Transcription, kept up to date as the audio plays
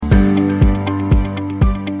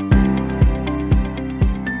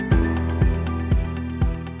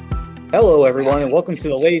Hello, everyone, and welcome to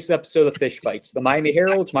the latest episode of Fish Bites, the Miami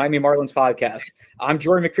Herald's Miami Marlins podcast. I'm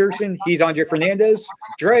Jordan McPherson. He's Andre Fernandez.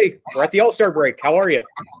 Dre, we're at the All-Star break. How are you?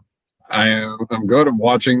 I'm good. I'm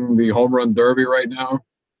watching the home run derby right now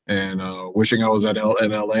and wishing I was in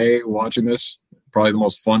LA watching this. Probably the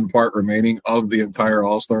most fun part remaining of the entire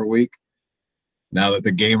All-Star week. Now that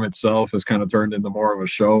the game itself has kind of turned into more of a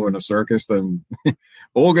show and a circus, then but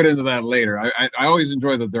we'll get into that later. I always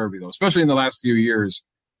enjoy the derby, though, especially in the last few years.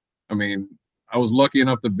 I mean, I was lucky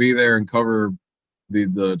enough to be there and cover the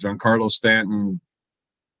Giancarlo Stanton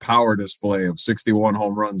power display of 61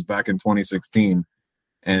 home runs back in 2016.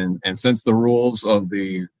 And since the rules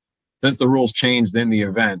changed in the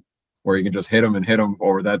event, where you can just hit them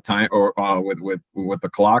over that time, or with the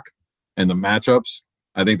clock and the matchups,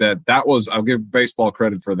 I think that was, I'll give baseball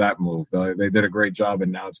credit for that move. They did a great job,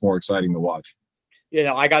 and now it's more exciting to watch. You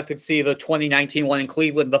know, I got to see the 2019 one in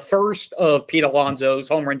Cleveland, the first of Pete Alonso's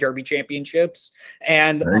home run derby championships.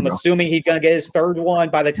 And I'm assuming he's going to get his third one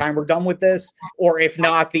by the time we're done with this, or if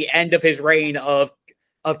not, the end of his reign of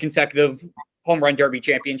consecutive home run derby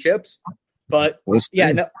championships. But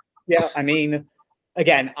I mean,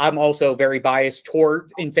 again, I'm also very biased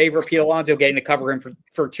in favor of Pete Alonso getting to cover him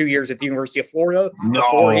for 2 years at the University of Florida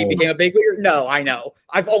before he became a big leaguer. No, I know.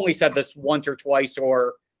 I've only said this once or twice,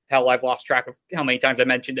 or hell, I've lost track of how many times I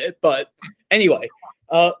mentioned it. But anyway,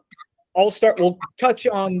 we'll touch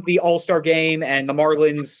on the All-Star game and the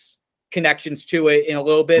Marlins connections to it in a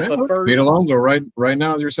little bit. But first, Pete Alonso, right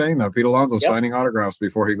now, as you're saying that, Pete Alonso signing autographs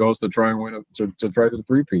before he goes to try and win to try to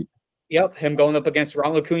three-peat. Yep, him going up against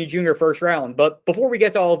Ronald Acuna Jr. first round. But before we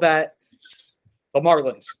get to all of that, the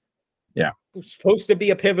Marlins. Yeah. It's supposed to be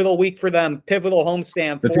a pivotal week for them. Pivotal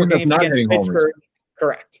homestand. 4 games against Pittsburgh.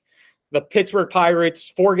 Correct. The Pittsburgh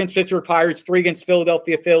Pirates, 4 against Pittsburgh Pirates, 3 against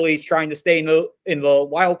Philadelphia Phillies, trying to stay in the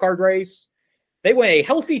wild card race. They went a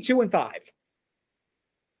healthy 2-5.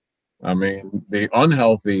 I mean, the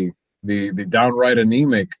unhealthy, the downright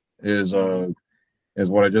anemic is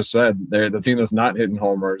what I just said. They're the team that's not hitting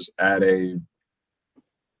homers at a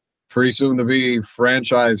pretty soon to be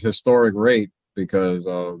franchise historic rate because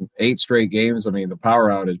 8 straight games. I mean, the power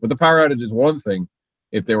outage, but the power outage is one thing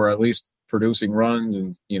if they were at least producing runs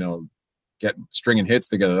and, get stringing hits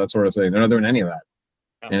together, that sort of thing. They're not doing any of that.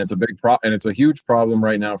 And it's a big and it's a huge problem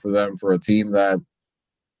right now for them, for a team that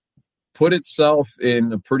put itself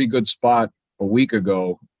in a pretty good spot a week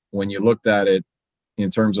ago when you looked at it in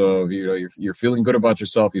terms of, you're feeling good about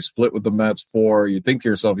yourself. You split with the Mets 4. You think to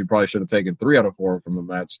yourself, you probably should have taken 3 out of 4 from the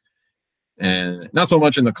Mets. And not so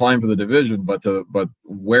much in the climb for the division, but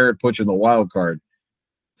where it puts you in the wild card.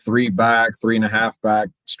 3 back, 3.5 back,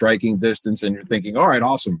 striking distance, and you're thinking, all right,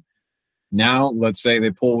 awesome. Now, let's say they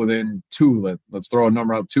pull within 2. Let's throw a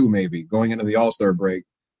number out 2 maybe, going into the All-Star break.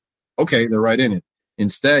 Okay, they're right in it.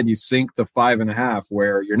 Instead, you sink to 5.5,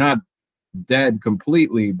 where you're not dead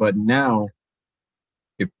completely, but now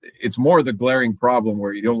if it's more the glaring problem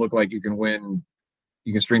where you don't look like you can win,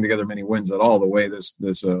 you can string together many wins at all, the way this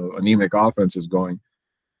anemic offense is going.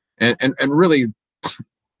 And really,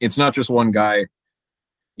 it's not just one guy.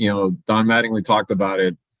 Don Mattingly talked about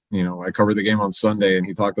it. I covered the game on Sunday, and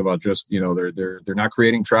he talked about just, they're not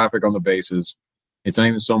creating traffic on the bases. It's not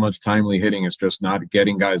even so much timely hitting. It's just not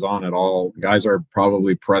getting guys on at all. Guys are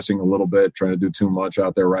probably pressing a little bit, trying to do too much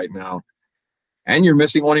out there right now. And you're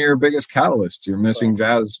missing one of your biggest catalysts. You're missing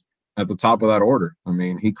Jazz at the top of that order. I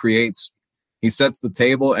mean, he sets the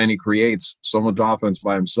table, and he creates so much offense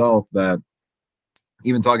by himself that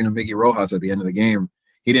even talking to Miggy Rojas at the end of the game,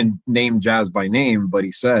 he didn't name Jazz by name, but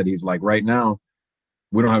he's like, right now,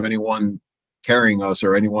 we don't have anyone carrying us,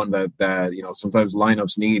 or anyone that sometimes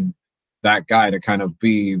lineups need that guy to kind of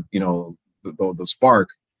be, the spark.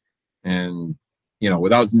 And,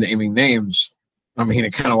 without naming names, I mean,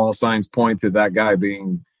 it kind of all signs point to that guy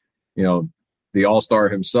being, the all-star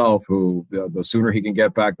himself, who the sooner he can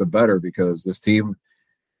get back, the better, because this team,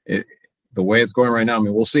 the way it's going right now, I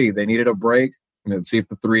mean, we'll see. They needed a break. And see if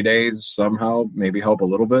the 3 days somehow maybe help a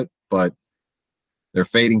little bit, but they're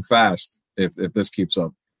fading fast if this keeps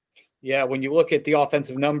up. Yeah, when you look at the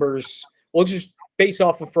offensive numbers, we'll just base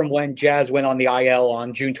off of from when Jazz went on the IL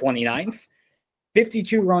on June 29th.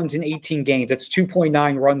 52 runs in 18 games. That's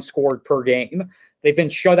 2.9 runs scored per game. They've been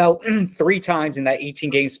shut out 3 times in that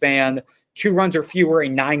 18-game span. 2 runs or fewer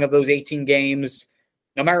in 9 of those 18 games.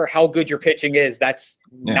 No matter how good your pitching is,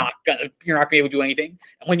 you're not gonna be able to do anything.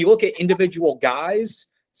 And when you look at individual guys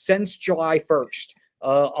since July 1st,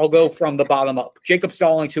 I'll go from the bottom up. Jacob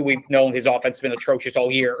Stallings, who we've known his offense has been atrocious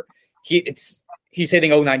all year. He's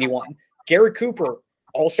hitting .091. Garrett Cooper,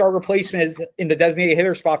 all-star replacement, is in the designated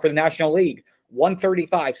hitter spot for the National League.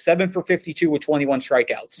 135, 7 for 52 with 21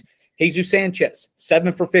 strikeouts. Jesus Sanchez,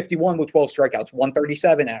 7 for 51 with 12 strikeouts,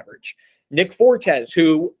 137 average. Nick Fortes,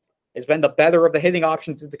 who has been the better of the hitting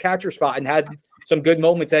options at the catcher spot and had some good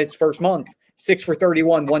moments at his first month, 6 for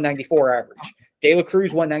 31, 194 average. De La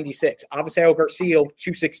Cruz, 196. Avisail Garcia,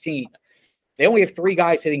 216. They only have 3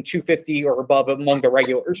 guys hitting 250 or above among the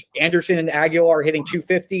regulars. Anderson and Aguilar hitting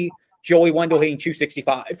 250. Joey Wendell hitting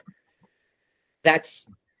 265.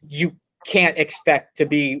 You can't expect to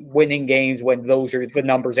be winning games when those are the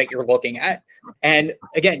numbers that you're looking at. And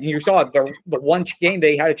again, you saw the one game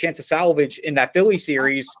they had a chance to salvage in that Philly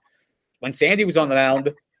series when Sandy was on the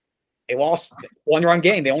mound. They lost 1-run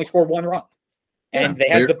game. They only scored 1 run. And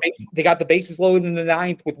they got the bases loaded in the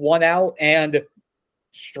 9th with 1 out and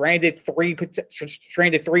stranded three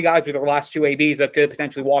guys with their last 2 ABs that could have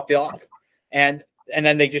potentially walked it off. And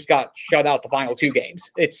then they just got shut out the final 2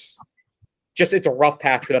 games. It's a rough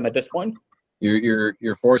patch for them at this point. You're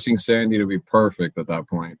forcing Sandy to be perfect at that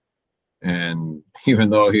point. And even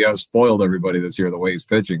though he has spoiled everybody this year the way he's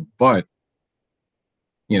pitching, but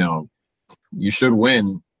you should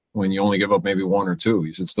win when you only give up maybe 1 or 2.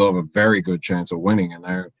 You should still have a very good chance of winning. And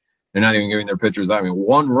they're not even giving their pitchers that. I mean,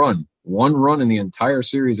 one run in the entire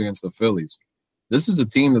series against the Phillies. This is a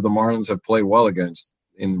team that the Marlins have played well against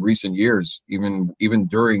in recent years, even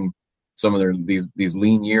during some of these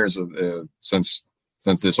lean years of since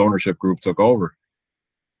this ownership group took over.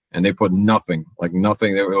 And they put nothing.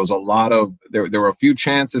 There was a lot of there were a few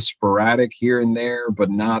chances sporadic here and there,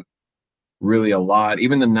 but not really a lot.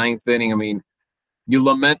 Even the 9th inning, I mean, you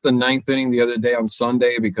lament the 9th inning the other day on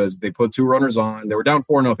Sunday because they put 2 runners on. They were down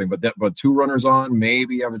 4-0, but 2 runners on,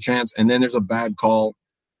 maybe you have a chance, and then there's a bad call.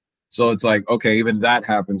 So it's like, okay, even that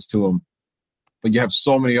happens to them. But you have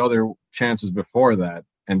so many other chances before that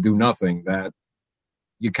and do nothing that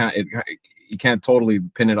you can't totally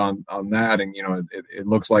pin it on that. And it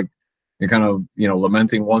looks like you're kind of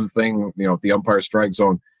lamenting one thing. If the umpire strike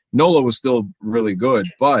zone, Nola was still really good,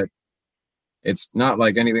 but it's not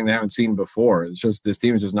like anything they haven't seen before. It's just this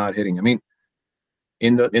team is just not hitting. I mean,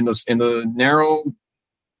 in the narrow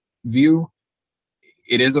view,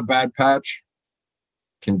 it is a bad patch.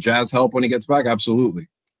 Can Jazz help when he gets back? Absolutely.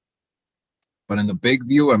 But in the big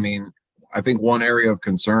view, I mean, I think one area of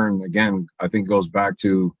concern, again, I think goes back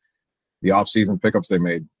to the offseason pickups they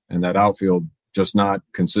made and that outfield just not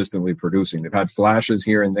consistently producing. They've had flashes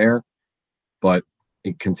here and there, but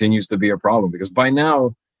it continues to be a problem because by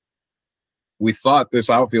now we thought this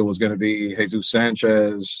outfield was going to be Jesus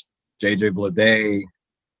Sanchez, JJ Bleday,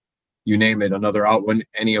 you name it, when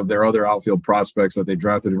any of their other outfield prospects that they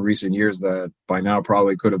drafted in recent years that by now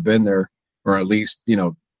probably could have been there or at least,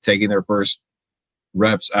 taking their first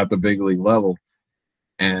reps at the big league level.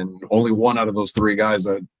 And only 1 out of those 3 guys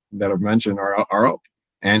that I've mentioned are up.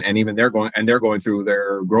 And even they're going through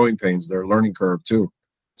their growing pains, their learning curve too.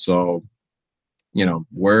 So,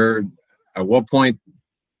 at what point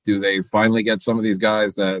do they finally get some of these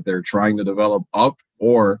guys that they're trying to develop up,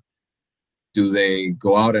 or do they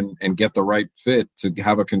go out and get the right fit to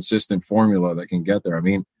have a consistent formula that can get there? I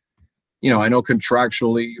mean, I know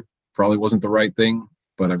contractually probably wasn't the right thing,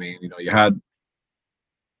 but I mean, you had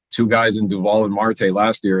 2 guys in Duvall and Marte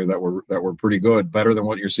last year that were pretty good, better than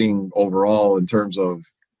what you're seeing overall in terms of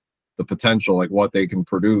the potential, like what they can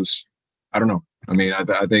produce. I don't know. I mean,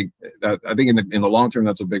 I think in the long term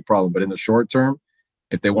that's a big problem, but in the short term,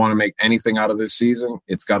 if they want to make anything out of this season,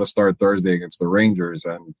 it's got to start Thursday against the Rangers,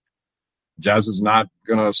 and Jazz is not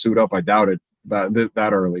going to suit up. I doubt it that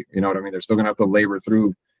early. You know what I mean? They're still going to have to labor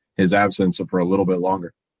through his absence for a little bit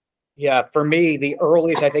longer. Yeah, for me, the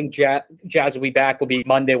earliest I think Jazz will be back will be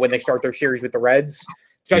Monday when they start their series with the Reds,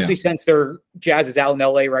 especially since Jazz is out in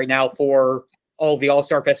LA right now for all the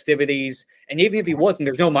All-Star festivities. And even if he wasn't,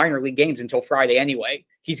 there's no minor league games until Friday anyway.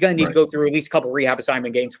 He's going to need to go through at least a couple rehab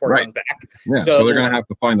assignment games before he comes back. Yeah, so they're going to have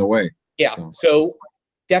to find a way. Yeah, so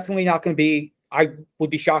definitely not going to be – I would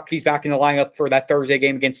be shocked if he's back in the lineup for that Thursday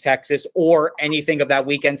game against Texas or anything of that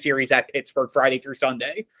weekend series at Pittsburgh Friday through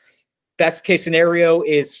Sunday. Best case scenario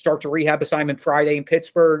is starts a rehab assignment Friday in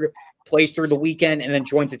Pittsburgh, plays through the weekend, and then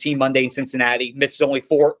joins the team Monday in Cincinnati. Misses only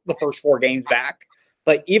the first 4 games back.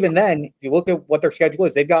 But even then, you look at what their schedule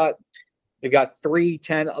is. They've got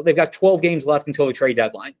 12 games left until the trade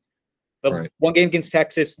deadline. But 1 game against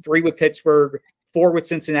Texas, 3 with Pittsburgh, 4 with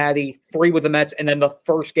Cincinnati, 3 with the Mets, and then the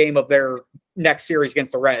first game of their next series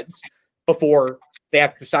against the Reds before they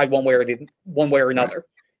have to decide one way or another.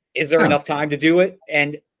 Is there enough time to do it?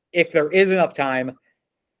 And if there is enough time,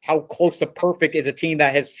 how close to perfect is a team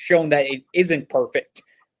that has shown that it isn't perfect?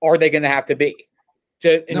 Are they going to have to be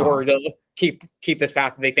in order to keep this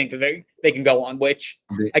path that they think that they can go on? Which,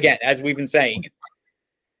 again, as we've been saying,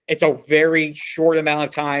 it's a very short amount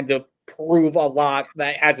of time to prove a lot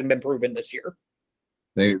that hasn't been proven this year.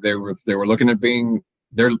 They were looking at being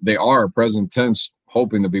they are present tense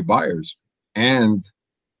hoping to be buyers.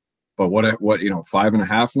 But what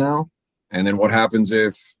 5.5 now? And then what happens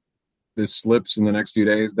if this slips in the next few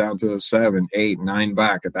days down to 7, 8, 9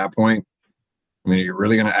 back at that point? I mean, you're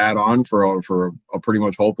really going to add on for a pretty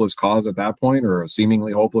much hopeless cause at that point, or a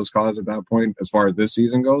seemingly hopeless cause at that point, as far as this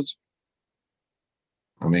season goes?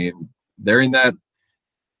 I mean, they're in that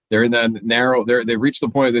narrow. They've reached the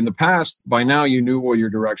point in the past. By now, you knew what your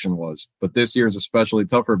direction was, but this year is especially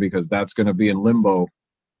tougher because that's going to be in limbo,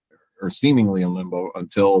 or seemingly in limbo,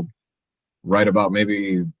 until right about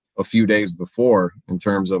maybe a few days before, in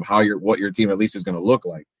terms of what your team at least is going to look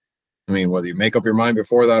like. I mean, whether you make up your mind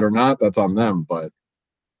before that or not, that's on them. But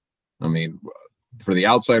I mean, for the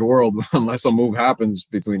outside world, unless a move happens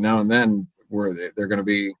between now and then, where they're going to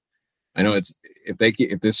be, I know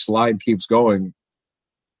if this slide keeps going,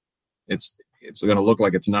 it's going to look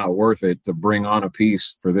like it's not worth it to bring on a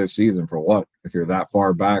piece for this season. For what? If you're that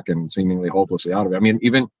far back and seemingly hopelessly out of it. I mean,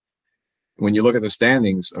 even when you look at the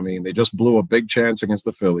standings, I mean, they just blew a big chance against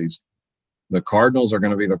the Phillies. The Cardinals are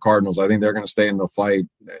going to be the Cardinals. I think they're going to stay in the fight.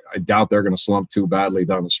 I doubt they're going to slump too badly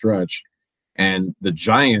down the stretch. And the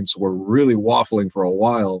Giants were really waffling for a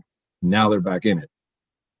while. Now they're back in it.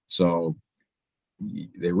 So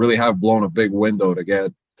they really have blown a big window to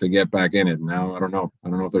get back in it. Now, I don't know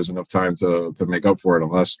if there's enough time to make up for it,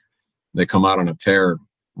 unless they come out on a tear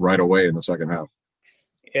right away in the second half.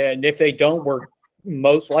 And if they don't, we're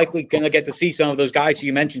most likely going to get to see some of those guys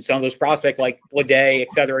you mentioned, some of those prospects like Bleday,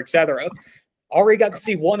 et cetera. Already got to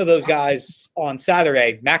see one of those guys on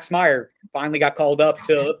Saturday. Max Meyer finally got called up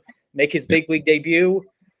to make his big league debut.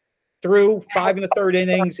 Through 5 1/3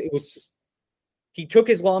 innings. He took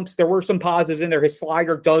his lumps. There were some positives in there. His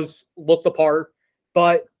slider does look the part,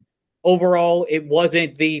 but overall, it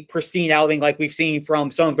wasn't the pristine outing like we've seen from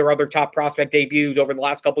some of their other top prospect debuts over the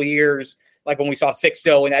last couple of years, like when we saw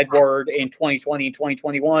Sixto and Edward in 2020 and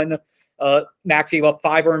 2021. Max gave up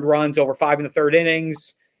 5 earned runs over 5 1/3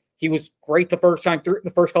 innings. He was great the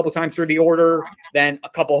first couple times through the order. Then a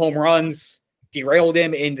couple home runs derailed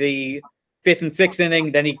him in the 5th and 6th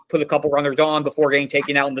inning. Then he put a couple runners on before getting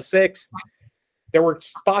taken out in the 6th. There were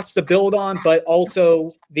spots to build on, but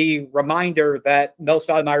also the reminder that Mel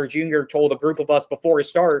Stoudemire Jr. told a group of us before his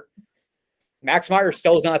start, Max Meyer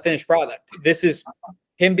still is not a finished product. This is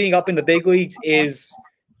him being up in the big leagues is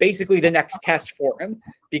basically the next test for him,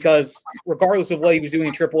 because regardless of what he was doing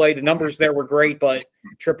in AAA, the numbers there were great, but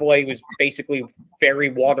AAA was basically very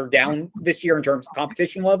watered down this year in terms of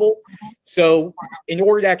competition level. So in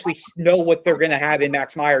order to actually know what they're going to have in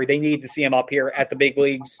Max Meyer, they need to see him up here at the big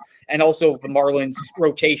leagues. And also the Marlins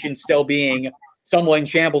rotation still being somewhat in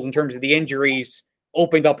shambles in terms of the injuries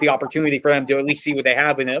opened up the opportunity for them to at least see what they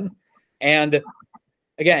have in him. And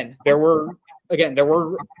again, there were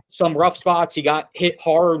some rough spots. He got hit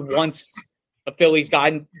hard once the Phillies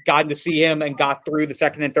gotten to see him and got through the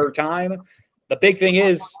second and third time. The big thing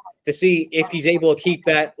is to see if he's able to keep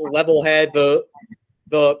that level head, the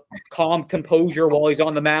calm composure while he's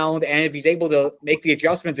on the mound, and if he's able to make the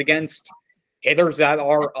adjustments against hitters that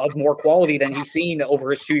are of more quality than he's seen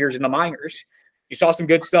over his 2 years in the minors. You saw some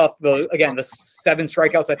good stuff. The 7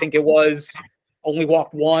 strikeouts, I think it was, only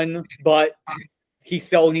walked 1, but he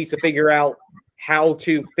still needs to figure out how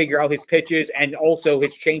to figure out his pitches and also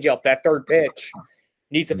his changeup. That third pitch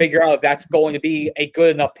needs to figure out if that's going to be a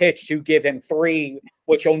good enough pitch to give him 3,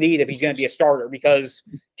 which he'll need if he's going to be a starter, because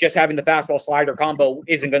just having the fastball slider combo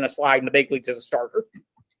isn't going to slide in the big leagues as a starter.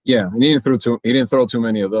 Yeah, and he didn't throw too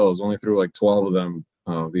many of those. Only threw like 12 of them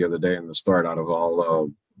the other day in the start. Out of all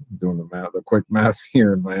doing the quick math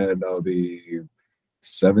here in my head, the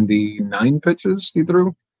 79 pitches he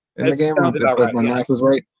threw in the game. If my math is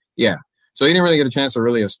right. Yeah. So he didn't really get a chance to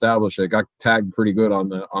really establish it. Got tagged pretty good on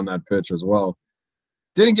that pitch as well.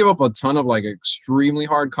 Didn't give up a ton of like extremely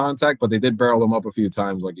hard contact, but they did barrel him up a few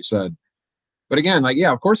times, like you said. But again,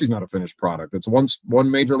 of course he's not a finished product. It's one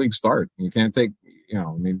major league start. You can't take,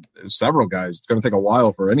 several guys. It's going to take a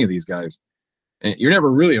while for any of these guys. And you're never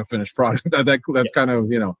really a finished product. That's kind of,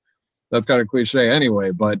 that's kind of cliche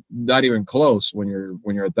anyway, but not even close when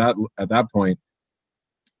you're at that point.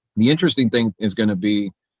 The interesting thing is going to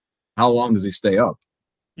be, how long does he stay up?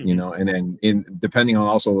 And then depending on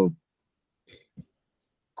also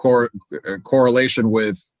correlation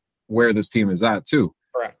with where this team is at too.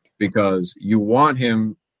 Correct. Because you want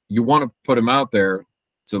to put him out there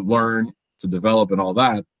to learn, to develop and all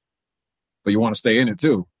that, but you want to stay in it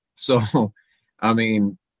too. So, I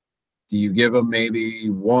mean, do you give him maybe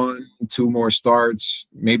 1-2 more starts?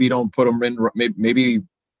 Maybe don't put him in. Maybe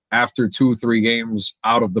after 2-3 games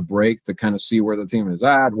out of the break to kind of see where the team is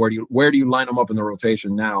at. Where do you line them up in the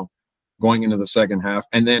rotation now going into the second half?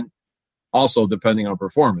 And then also depending on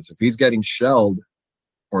performance, if he's getting shelled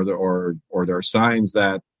or there are signs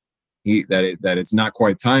that it's not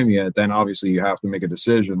quite time yet, then obviously you have to make a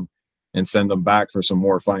decision and send them back for some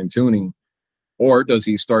more fine tuning. Or does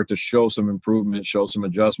he start to show some improvement, show some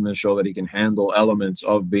adjustments, show that he can handle elements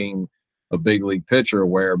of being a big league pitcher,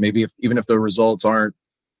 where maybe even if the results aren't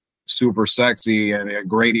super sexy and a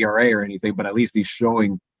great ERA or anything, but at least he's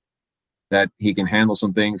showing that he can handle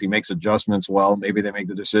some things. He makes adjustments well. Maybe they make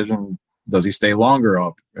the decision, does he stay longer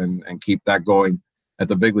up and keep that going at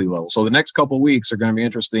the big league level? So the next couple of weeks are going to be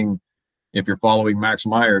interesting if you're following Max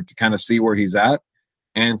Meyer to kind of see where he's at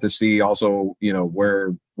and to see also,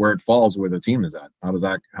 where it falls, where the team is at.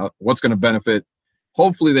 What's going to benefit?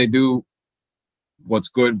 Hopefully they do what's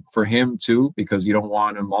good for him too, because you don't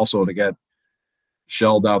want him also to get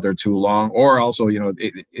shelled out there too long. Or also,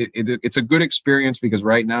 it's a good experience because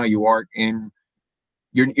right now you're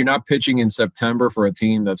not pitching in September for a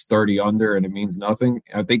team that's 30 under and it means nothing.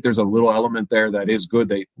 I think there's a little element there that is good,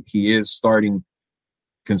 that he is starting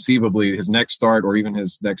conceivably his next start, or even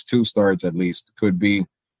his next 2 starts at least, could be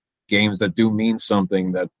games that do mean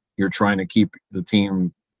something, that you're trying to keep the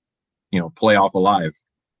team, playoff alive.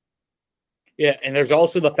 Yeah, and there's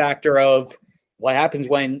also the factor of what happens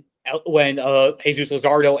when Jesus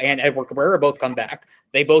Luzardo and Edward Cabrera both come back.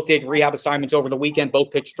 They both did rehab assignments over the weekend,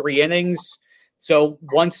 both pitched 3 innings. So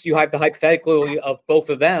once you have the hypothetical of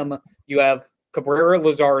both of them, you have Cabrera,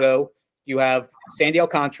 Luzardo, you have Sandy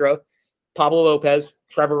Alcantara, Pablo Lopez,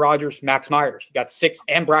 Trevor Rogers, Max Myers. You got 6,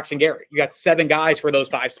 and Braxton Garrett. You got 7 guys for those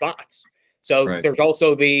 5 spots. So There's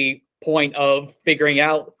also the point of figuring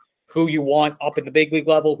out who you want up at the big league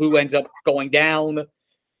level, who ends up going down,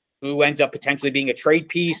 who ends up potentially being a trade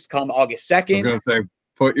piece come August 2nd. I was going to say,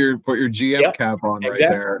 put your GM cap on right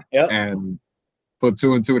there and put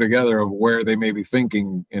 2 and 2 together of where they may be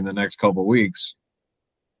thinking in the next couple of weeks.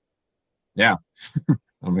 Yeah.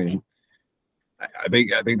 I mean, I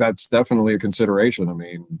think that's definitely a consideration. I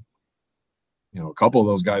mean, a couple of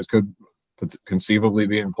those guys could conceivably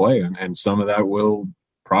be in play, and some of that will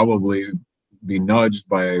probably be nudged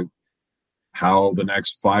by how the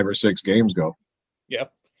next 5 or 6 games go.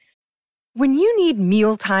 Yep. When you need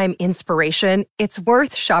mealtime inspiration, it's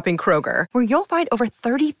worth shopping Kroger, where you'll find over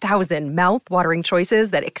 30,000 mouth-watering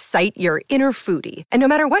choices that excite your inner foodie. And no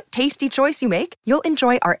matter what tasty choice you make, you'll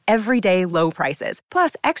enjoy our everyday low prices,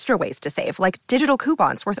 plus extra ways to save, like digital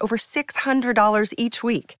coupons worth over $600 each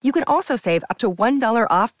week. You can also save up to $1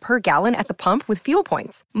 off per gallon at the pump with fuel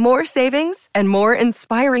points. More savings and more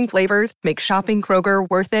inspiring flavors make shopping Kroger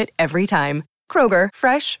worth it every time. Kroger,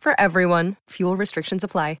 fresh for everyone. Fuel restrictions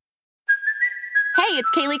apply. Hey,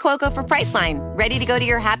 it's Kaylee Cuoco for Priceline. Ready to go to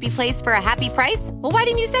your happy place for a happy price? Well, why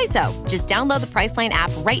didn't you say so? Just download the Priceline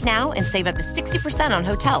app right now and save up to 60% on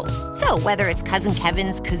hotels. So whether it's Cousin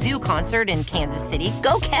Kevin's Kazoo Concert in Kansas City,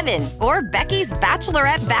 go Kevin, or Becky's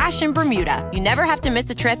Bachelorette Bash in Bermuda, you never have to miss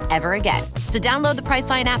a trip ever again. So download the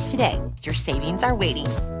Priceline app today. Your savings are waiting.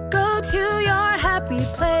 Go to your happy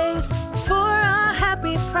place for a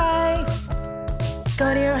happy price.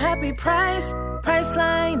 Go to your happy price,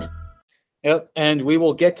 Priceline. Yep, and we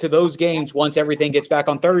will get to those games once everything gets back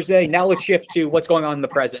on Thursday. Now let's shift to what's going on in the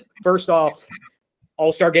present. First off,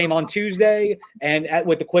 All-Star game on Tuesday, and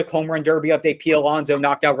with the quick home run derby update, Pete Alonso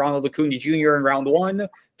knocked out Ronald Acuna Jr. in round 1,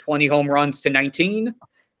 20 home runs to 19.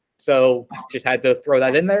 So just had to throw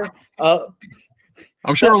that in there.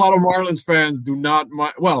 I'm sure a lot of Marlins fans do not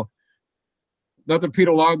mind. Well, not that Pete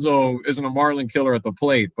Alonso isn't a Marlin killer at the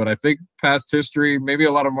plate, but I think past history, maybe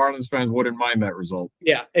a lot of Marlins fans wouldn't mind that result.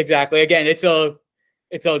 Yeah, exactly. Again, it's a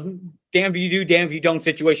damn if you do, damn if you don't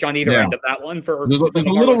situation on either end of that one. There's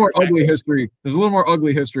a little more ugly history. There's a little more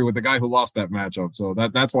ugly history with the guy who lost that matchup. So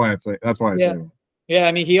that's why I say it. Yeah,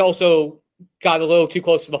 I mean, he also got a little too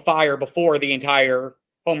close to the fire before the entire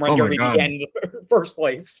home run derby began in the first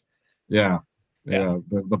place. Yeah.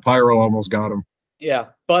 The pyro almost got him. Yeah,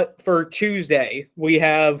 but for Tuesday, we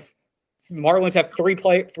have Marlins have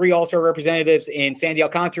three All-Star representatives in Sandy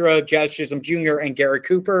Alcantara, Jazz Chisholm Jr., and Garrett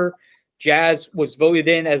Cooper. Jazz was voted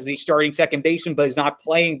in as the starting second baseman, but is not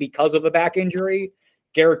playing because of the back injury.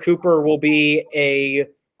 Garrett Cooper will be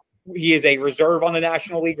he is a reserve on the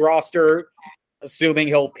National League roster, assuming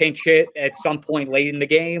he'll pinch hit at some point late in the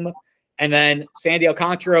game. And then Sandy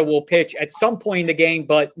Alcantara will pitch at some point in the game,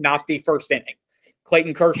 but not the first inning.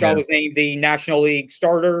 Clayton Kershaw was named the National League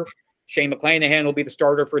starter. Shane McClanahan will be the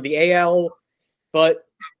starter for the AL. But,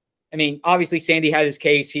 I mean, obviously Sandy had his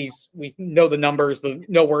case. We know the numbers,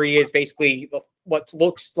 know where he is basically the what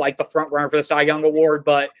looks like the front runner for the Cy Young Award,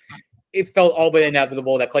 but it felt all but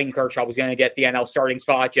inevitable that Clayton Kershaw was going to get the NL starting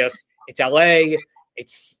spot. Just it's LA,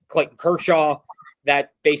 it's Clayton Kershaw.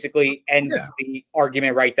 That basically ends the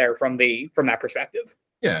argument right there from that perspective.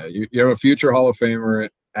 Yeah, you have a future Hall of Famer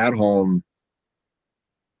at home.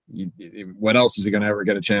 What else is he going to ever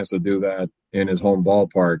get a chance to do that in his home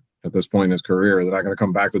ballpark at this point in his career? They're not going to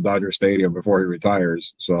come back to Dodger Stadium before he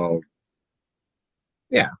retires. So,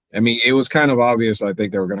 yeah, I mean, it was kind of obvious. I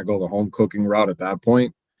think they were going to go the home cooking route at that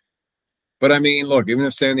point. But I mean, look, even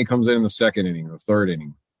if Sandy comes in the second inning, the third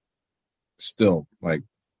inning, still like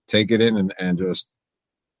take it in and just,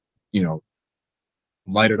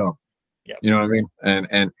 light it up. Yeah. You know what I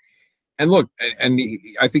mean? And look, and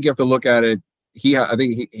I think you have to look at it. I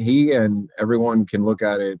think he and everyone can look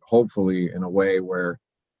at it hopefully in a way where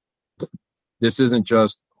this isn't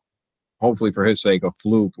just, hopefully for his sake, a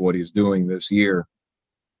fluke what he's doing this year.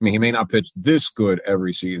 I mean, he may not pitch this good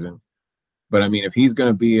every season, but I mean, if he's going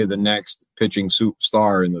to be the next pitching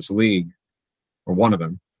superstar in this league, or one of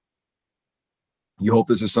them, you hope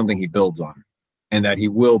this is something he builds on, and that he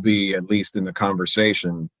will be at least in the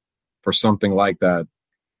conversation for something like that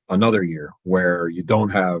another year, where you don't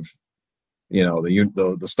have,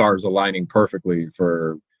 the stars aligning perfectly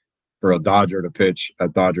for a Dodger to pitch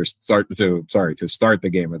at to start the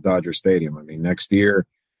game at Dodger Stadium. I mean, next year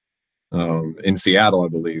in Seattle, I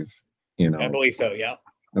believe. I believe so. Yeah.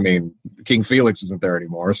 I mean, King Felix isn't there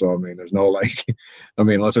anymore, so I mean, there's no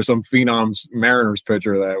unless there's some phenom Mariners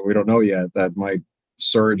pitcher that we don't know yet that might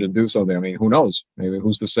surge and do something. I mean, who knows? Maybe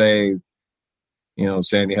who's to say?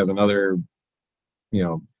 Sandy has another.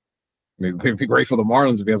 Maybe it'd be great for the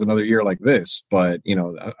Marlins if he has another year like this. But,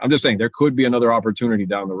 I'm just saying there could be another opportunity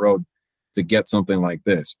down the road to get something like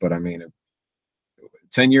this. But, I mean,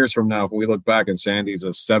 10 years from now, if we look back and Sandy's a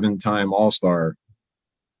 7-time All-Star,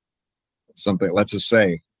 something, let's just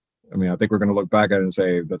say, I mean, I think we're going to look back at it and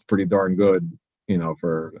say that's pretty darn good,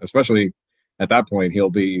 for especially at that point,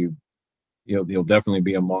 he'll definitely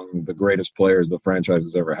be among the greatest players the franchise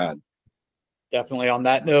has ever had. Definitely on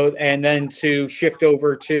that note. And then to shift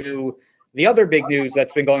over to the other big news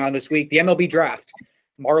that's been going on this week, the MLB draft.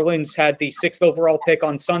 Marlins had the 6th overall pick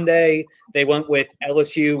on Sunday. They went with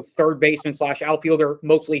LSU third baseman / outfielder,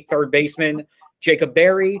 mostly third baseman, Jacob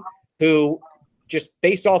Berry, who just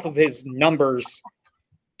based off of his numbers,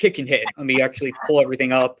 kick and hit. Let me actually pull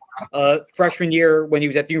everything up. Freshman year when he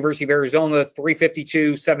was at the University of Arizona,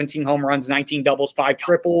 352, 17 home runs, 19 doubles, 5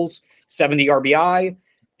 triples, 70 RBI.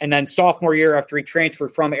 And then sophomore year after he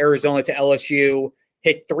transferred from Arizona to LSU,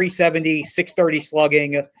 hit 370, 630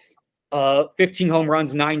 slugging, 15 home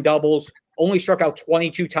runs, 9 doubles, only struck out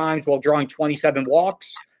 22 times while drawing 27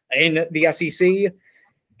 walks in the SEC.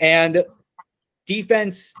 And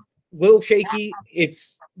defense, little shaky.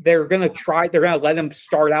 They're going to let him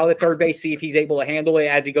start out at third base, see if he's able to handle it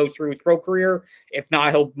as he goes through his pro career. If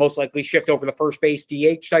not, he'll most likely shift over the first base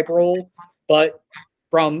DH type role. But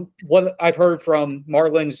from what I've heard from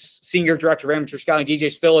Marlins senior director of amateur scouting, DJ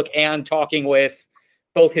Spillick, and talking with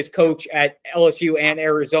both his coach at LSU and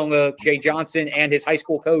Arizona, Jay Johnson, and his high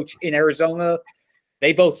school coach in Arizona,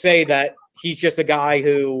 they both say that he's just a guy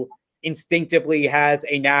who instinctively has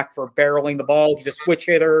a knack for barreling the ball. He's a switch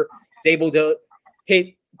hitter. He's able to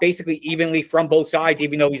hit basically evenly from both sides,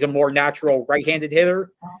 even though he's a more natural right-handed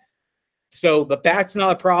hitter. So the bat's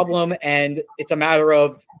not a problem, and it's a matter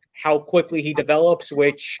of how quickly he develops,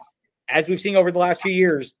 which, as we've seen over the last few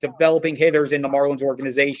years, developing hitters in the Marlins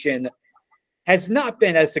organization has not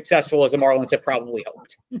been as successful as the Marlins have probably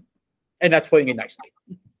hoped. And that's putting it nicely.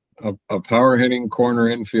 A power hitting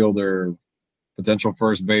corner infielder, potential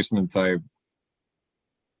first baseman type.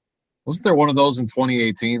 Wasn't there one of those in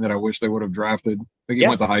 2018 that I wish they would have drafted? I think he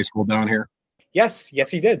went to high school down here. Yes,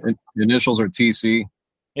 he did. The initials are TC.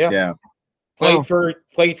 Yeah. Played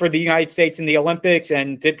for the United States in the Olympics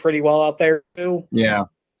and did pretty well out there too. Yeah,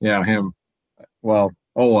 him. Well,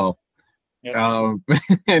 oh well. Yeah.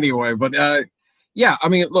 Anyway, but yeah, I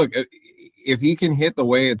mean, look, if he can hit the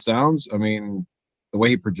way it sounds, I mean, the way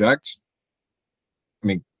he projects, I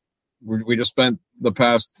mean, we just spent the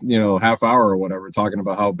past, half hour or whatever talking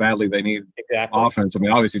about how badly they need offense. I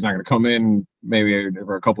mean, obviously he's not going to come in maybe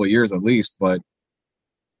for a couple of years at least, but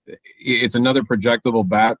it's another projectable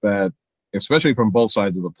bat that, especially from both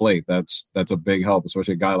sides of the plate, that's a big help,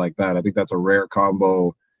 especially a guy like that. I think that's a rare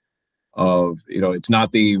combo of, it's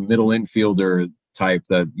not the middle infielder type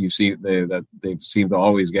that you see that they seem to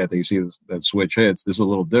always get, that you see that switch hits. This is a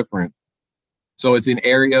little different. So it's in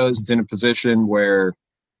areas, it's in a position where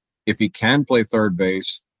if he can play third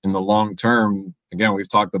base in the long term, again, we've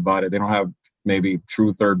talked about it, they don't have maybe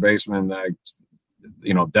true third basemen that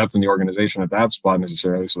depth in the organization at that spot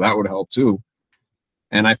necessarily. So that would help too.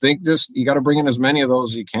 And I think just you got to bring in as many of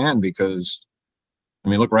those as you can because, I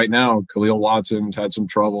mean, look, right now, Khalil Watson's had some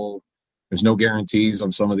trouble. There's no guarantees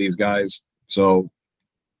on some of these guys. So,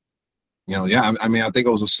 I mean, I think it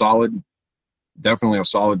was definitely a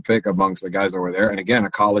solid pick amongst the guys that were there. And again, a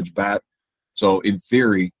college bat. So in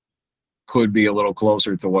theory, could be a little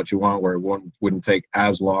closer to what you want, where one wouldn't take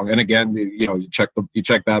as long. And again, you check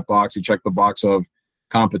that box. You check the box of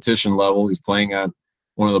competition level. He's playing at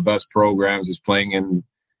one of the best programs. He's playing in,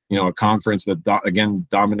 a conference that again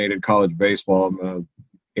dominated college baseball. The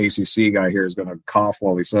ACC guy here is going to cough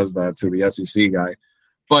while he says that to the SEC guy.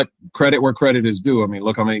 But credit where credit is due. I mean,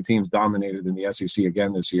 look how many teams dominated in the SEC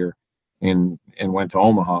again this year, and went to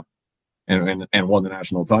Omaha. And won the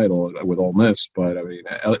national title with Ole Miss, but I mean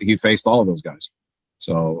he faced all of those guys,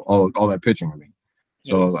 so all that pitching. I mean,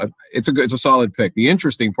 so it's a solid pick. The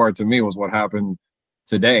interesting part to me was what happened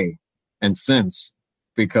today and since,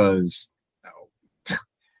 because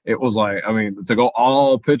it was like, I mean, to go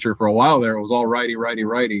all pitcher for a while there, it was all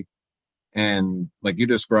righty, and like you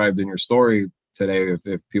described in your story today,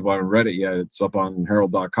 if people haven't read it yet, it's up on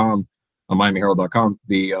Herald.com, on MiamiHerald.com.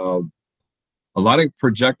 A lot of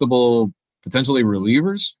projectable, potentially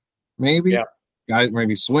relievers, maybe guys,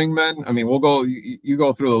 maybe swingmen. I mean, we'll go. You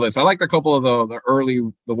go through the list. I liked a couple of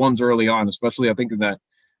the ones early on, especially I think that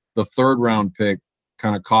the third round pick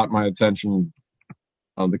kind of caught my attention.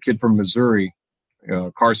 The kid from Missouri,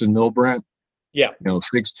 Carson Milbrandt. Yeah,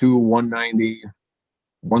 6'2", 190,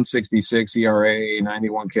 166 ERA,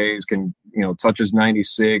 91 Ks. Can touches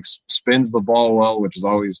 96, spins the ball well, which is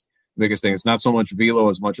always biggest thing. It's not so much velo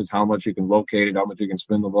as much as how much you can locate it, how much you can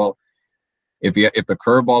spin the ball. If the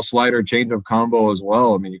curveball, slider, changeup combo as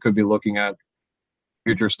well, I mean, you could be looking at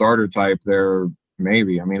future starter type there,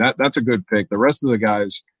 maybe. I mean, that's a good pick. The rest of the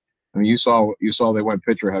guys, I mean, you saw they went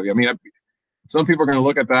pitcher heavy. I mean, some people are going to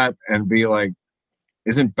look at that and be like,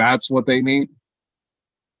 isn't bats what they need?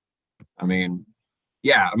 I mean,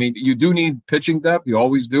 yeah. I mean, you do need pitching depth. You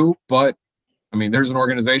always do. But, I mean, there's an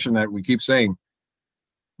organization that we keep saying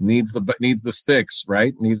needs the sticks,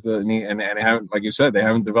 right? And haven't, like you said, they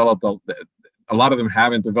haven't developed. A lot of them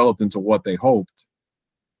haven't developed into what they hoped.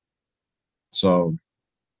 So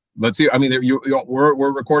let's see. I mean,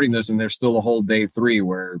 we're recording this, and there's still a whole day 3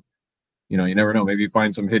 where, you never know. Maybe you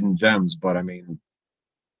find some hidden gems, but I mean,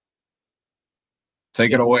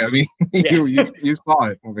 take it away. I mean, you saw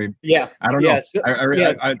it. I mean, I don't know. So,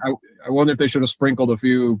 I wonder if they should have sprinkled a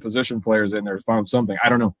few position players in there, found something. I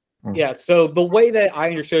don't know. Yeah, so the way that I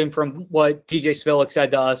understood from what DJ Svihlik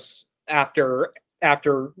said to us after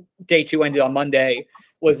day 2 ended on Monday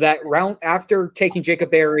was that after taking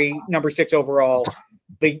Jacob Berry, number 6 overall,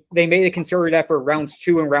 they made a concerted effort rounds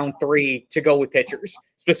 2 and round 3 to go with pitchers,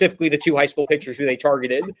 specifically the 2 high school pitchers who they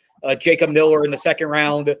targeted, Jacob Miller in the 2nd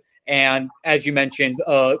round, and as you mentioned,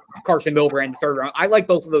 Carson Milbrandt in the 3rd round. I like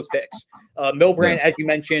both of those picks. Milbrandt, as you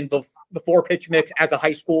mentioned, the 4 pitch mix as a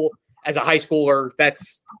high schooler,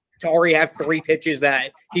 to already have 3 pitches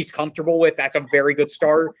that he's comfortable with, that's a very good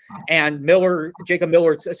start. And Jacob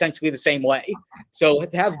Miller, essentially the same way. So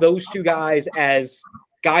to have those 2 guys as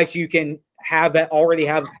guys you can have that already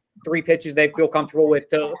have 3 pitches they feel comfortable with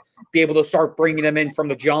to be able to start bringing them in from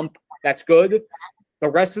the jump, that's good. The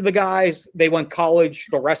rest of the guys, they went college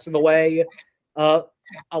the rest of the way. A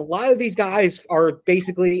lot of these guys are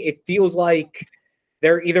basically, it feels like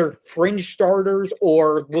they're either fringe starters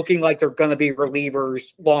or looking like they're going to be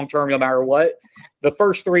relievers long-term no matter what. The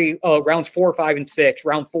first 3, rounds 4, 5, and 6.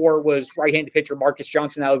 Round 4 was right-handed pitcher Marcus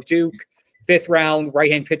Johnson out of Duke. 5th round,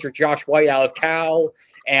 right-handed pitcher Josh White out of Cal.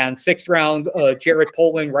 And 6th round, Jared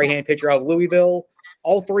Poland, right-handed pitcher out of Louisville.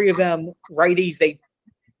 All 3 of them righties. They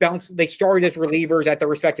started as relievers at their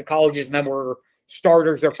respective colleges and then were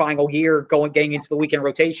starters their final year, getting into the weekend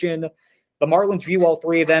rotation. The Marlins view all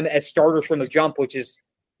 3 of them as starters from the jump, which is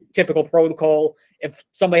typical protocol. If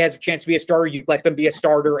somebody has a chance to be a starter, you let them be a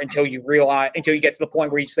starter until you get to the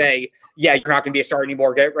point where you say, yeah, you're not going to be a starter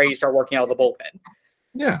anymore. Get ready to start working out of the bullpen.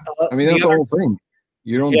 Yeah. I mean, that's the whole thing.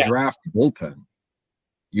 You don't draft bullpen.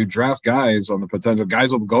 You draft guys on the potential.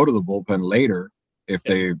 Guys will go to the bullpen later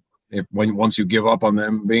once you give up on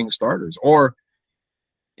them being starters, or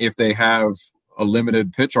if they have a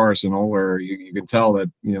limited pitch arsenal where you can tell that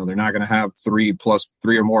they're not going to have 3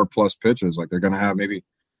 or more plus pitches. Like they're going to have maybe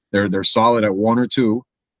they're solid at 1 or 2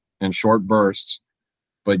 in short bursts,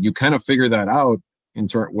 but you kind of figure that out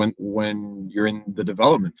when you're in the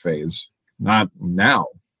development phase, not now.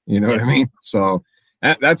 You know what I mean? So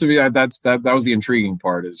that was the intriguing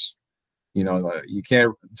part is. You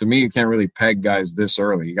can't really peg guys this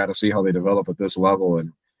early. You got to see how they develop at this level.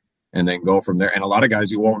 And and then go from there. And a lot of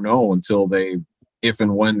guys you won't know until if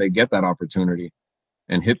and when they get that opportunity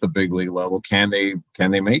and hit the big league level. Can they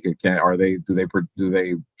make it? Do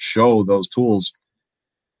they show those tools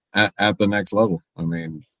at the next level? I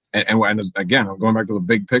mean, and again, I'm going back to the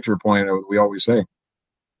big picture point we always say.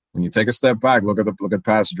 When you take a step back, look at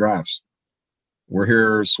past drafts. We're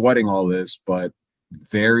here sweating all this, but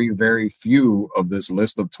very, very few of this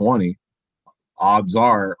list of 20, odds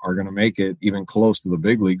are going to make it even close to the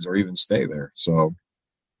big leagues or even stay there. So,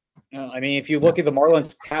 I mean, if you look at the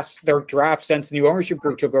Marlins past their draft since the new ownership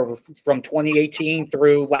group took over from 2018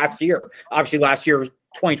 through last year, obviously last year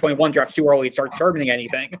 2021 draft's too early to start determining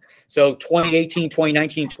anything. So 2018,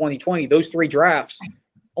 2019, 2020, those three drafts,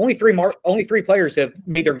 only three players have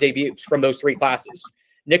made their debuts from those three classes.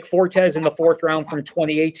 Nick Fortes in the 4th round from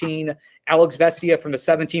 2018, Alex Vesia from the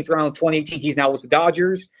 17th round of 2018. He's now with the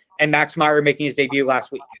Dodgers, and Max Meyer making his debut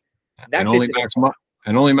last week.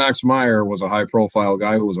 Only Max Meyer was a high-profile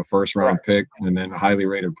guy who was a first-round pick and then a highly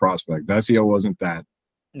rated prospect. Vesia wasn't that.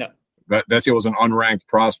 No. Vesia was an unranked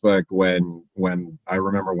prospect when I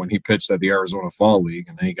remember when he pitched at the Arizona Fall League,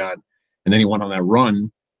 and then he went on that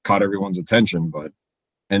run, caught everyone's attention, but.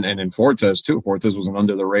 And in Fortes, too. Fortes was an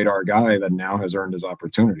under-the-radar guy that now has earned his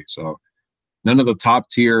opportunity. So none of the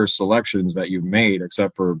top-tier selections that you've made,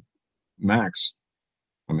 except for Max,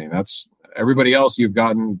 I mean, that's everybody else you've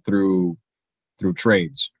gotten through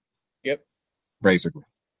trades. Yep. Basically.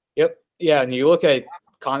 Yep. Yeah, and you look at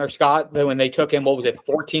Connor Scott, when they took him,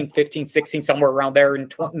 14, 15, 16, somewhere around there in the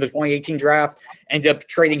 2018 draft, ended up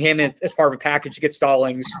trading him as part of a package to get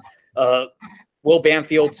Stallings. Will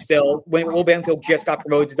Banfield just got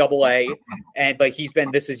promoted to Double-A, but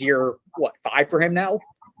this is year 5 for him now.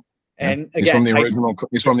 And again,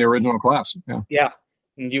 he's from the original class. Yeah. Yeah.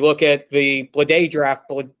 And you look at the Bleday draft.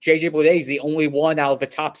 JJ Bleday is the only one out of the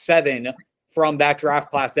top 7 from that draft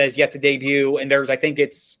class that has yet to debut. And I think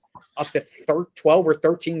it's up to 12 or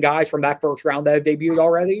 13 guys from that first round that have debuted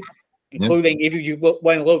already, including if you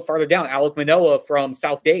went a little farther down, Alek Manoah from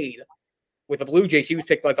South Dade. With the Blue Jays, he was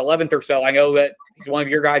picked like 11th or so. I know that he's one of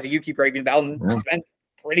your guys that you keep raving about, and he's been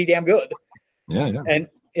pretty damn good. Yeah.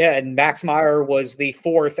 And Max Meyer was the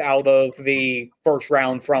 4th out of the first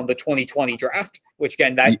round from the 2020 draft, which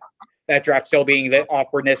again, that draft still being the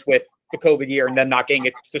awkwardness with the COVID year and then not getting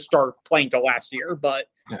it to start playing till last year, but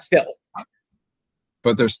still.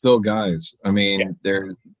 But they're still guys. I mean, they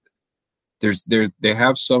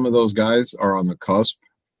have some of those guys are on the cusp,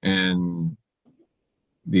 and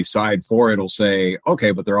the side for it'll say,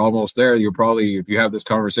 okay, but they're almost there. You're probably, if you have this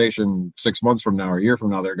conversation 6 months from now or a year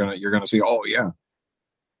from now, you're gonna see, oh yeah,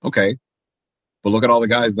 okay. But look at all the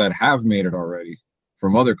guys that have made it already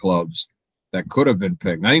from other clubs that could have been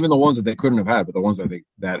picked. Not even the ones that they couldn't have had, but the ones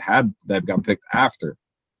that got picked after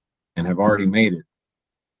and have already made it.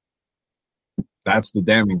 That's the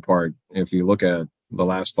damning part if you look at the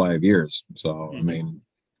last 5 years. So I mean,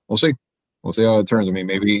 we'll see. We'll see how it turns. I mean,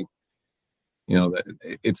 maybe.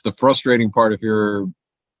 It's the frustrating part if you're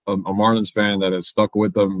a Marlins fan that has stuck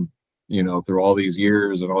with them, through all these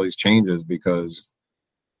years and all these changes, because,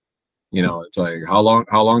 it's like, how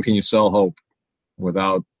long can you sell hope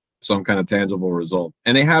without some kind of tangible result?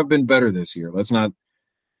 And they have been better this year. Let's not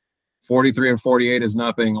 43 and 48 is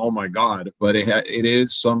nothing. Oh my God. But it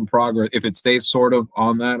is some progress. If it stays sort of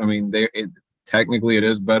on that, I mean, technically it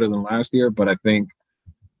is better than last year, but I think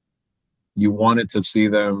you want to see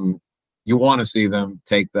them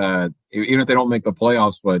take that, even if they don't make the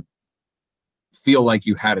playoffs, but feel like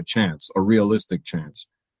you had a chance, a realistic chance,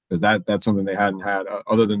 because that's something they hadn't had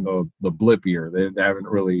other than the blip year. They haven't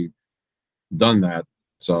really done that.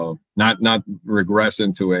 So not regress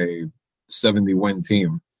into a 70-win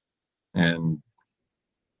team, and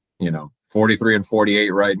 43 and 48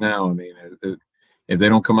 right now. I mean, if they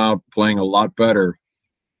don't come out playing a lot better,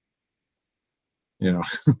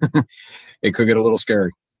 it could get a little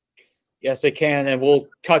scary. Yes, it can, and we'll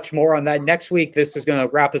touch more on that next week. This is going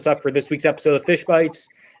to wrap us up for this week's episode of Fish Bites.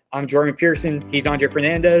 I'm Jordan McPherson. He's Andre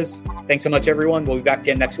Fernandez. Thanks so much, everyone. We'll be back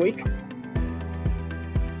again next week.